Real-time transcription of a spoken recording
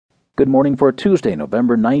Good morning for Tuesday,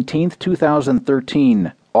 November 19th,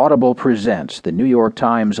 2013. Audible presents the New York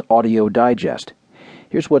Times Audio Digest.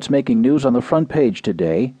 Here's what's making news on the front page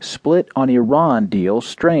today. Split on Iran deal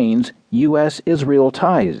strains U.S.-Israel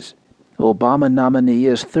ties. Obama nominee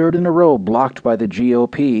is third in a row blocked by the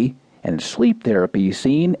GOP, and sleep therapy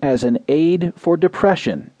seen as an aid for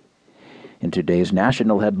depression. In today's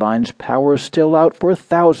national headlines, power still out for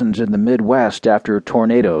thousands in the Midwest after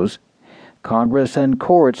tornadoes. Congress and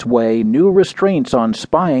courts weigh new restraints on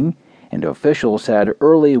spying, and officials had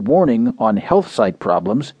early warning on health site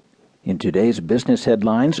problems. In today's business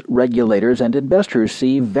headlines, regulators and investors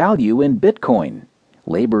see value in Bitcoin.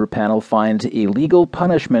 Labor panel finds illegal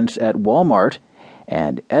punishments at Walmart,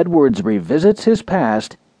 and Edwards revisits his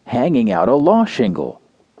past, hanging out a law shingle.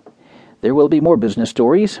 There will be more business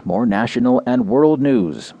stories, more national and world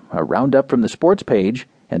news, a roundup from the sports page,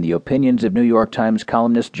 and the opinions of New York Times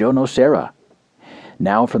columnist Joe Nocera.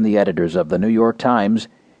 Now from the editors of the New York Times,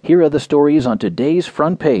 here are the stories on today's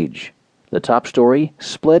front page. The top story,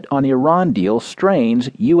 Split on Iran deal strains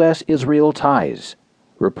U.S.-Israel ties.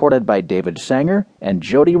 Reported by David Sanger and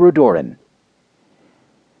Jody Rudorin.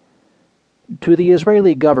 To the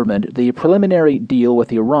Israeli government, the preliminary deal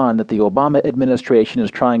with Iran that the Obama administration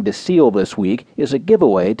is trying to seal this week is a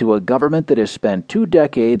giveaway to a government that has spent 2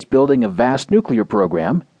 decades building a vast nuclear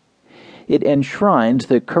program. It enshrines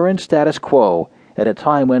the current status quo at a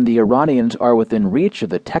time when the Iranians are within reach of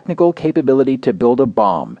the technical capability to build a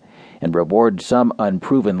bomb, and rewards some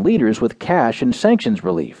unproven leaders with cash and sanctions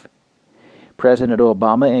relief. President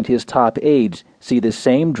Obama and his top aides see the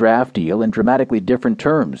same draft deal in dramatically different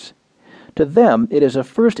terms. To them, it is a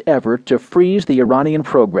first effort to freeze the Iranian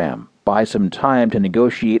program, buy some time to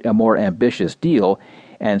negotiate a more ambitious deal,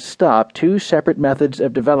 and stop 2 separate methods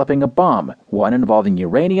of developing a bomb, one involving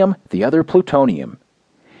uranium, the other plutonium.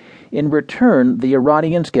 In return, the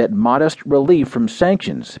Iranians get modest relief from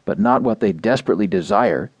sanctions, but not what they desperately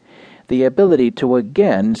desire: the ability to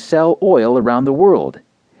again sell oil around the world.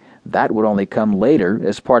 That would only come later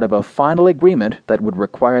as part of a final agreement that would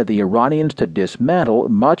require the Iranians to dismantle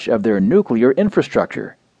much of their nuclear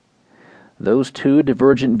infrastructure. Those 2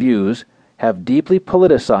 divergent views have deeply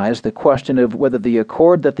politicized the question of whether the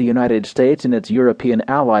accord that the United States and its European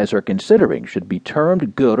allies are considering should be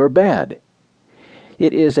termed good or bad.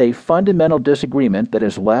 It is a fundamental disagreement that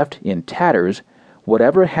has left in tatters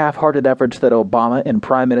whatever half-hearted efforts that Obama and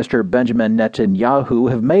Prime Minister Benjamin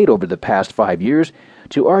Netanyahu have made over the past 5 years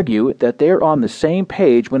to argue that they're on the same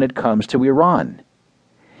page when it comes to Iran.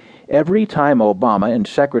 Every time Obama and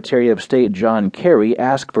Secretary of State John Kerry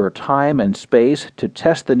ask for time and space to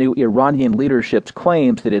test the new Iranian leadership's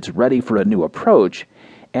claims that it's ready for a new approach,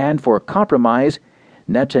 and for compromise,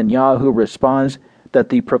 Netanyahu responds that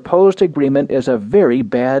the proposed agreement is a very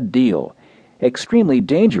bad deal, extremely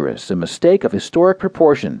dangerous, a mistake of historic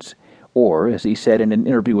proportions, or, as he said in an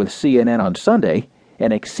interview with CNN on Sunday,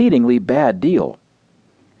 an exceedingly bad deal.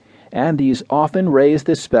 And these often raise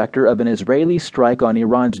the specter of an Israeli strike on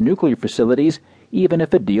Iran's nuclear facilities, even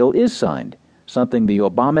if a deal is signed, something the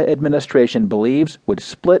Obama administration believes would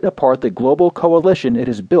split apart the global coalition it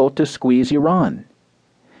has built to squeeze Iran.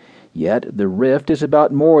 Yet the rift is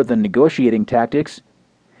about more than negotiating tactics.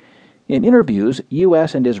 In interviews,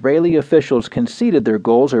 U.S. and Israeli officials conceded their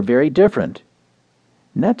goals are very different.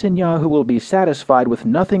 Netanyahu will be satisfied with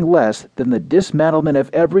nothing less than the dismantlement of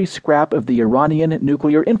every scrap of the Iranian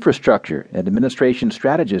nuclear infrastructure, an administration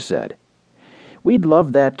strategist said. We'd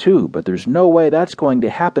love that too, but there's no way that's going to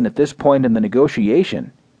happen at this point in the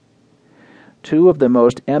negotiation. 2 of the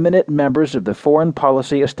most eminent members of the foreign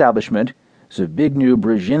policy establishment, Zbigniew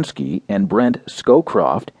Brzezinski and Brent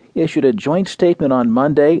Scowcroft, issued a joint statement on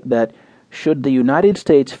Monday that should the United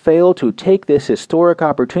States fail to take this historic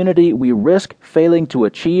opportunity, we risk failing to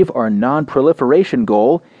achieve our non-proliferation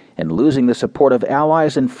goal and losing the support of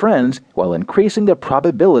allies and friends while increasing the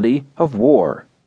probability of war.